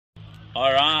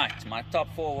All right, my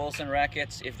top 4 Wilson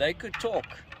rackets, if they could talk,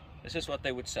 this is what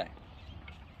they would say.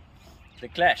 The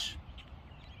Clash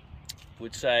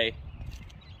would say,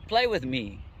 play with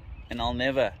me and I'll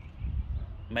never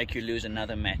make you lose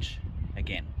another match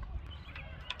again.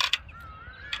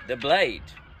 The Blade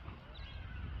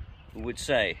would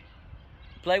say,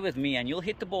 play with me and you'll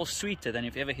hit the ball sweeter than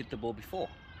you've ever hit the ball before.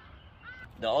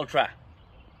 The Ultra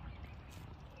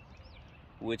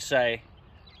would say,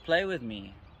 play with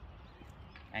me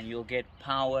and you'll get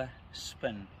power,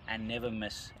 spin and never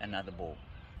miss another ball.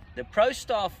 The Pro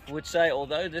Staff would say,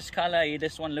 although this color here,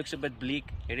 this one looks a bit bleak,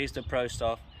 it is the Pro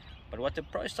Staff, but what the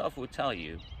Pro Staff would tell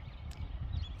you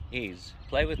is,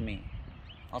 play with me,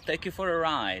 I'll take you for a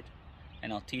ride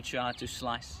and I'll teach you how to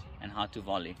slice and how to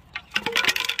volley.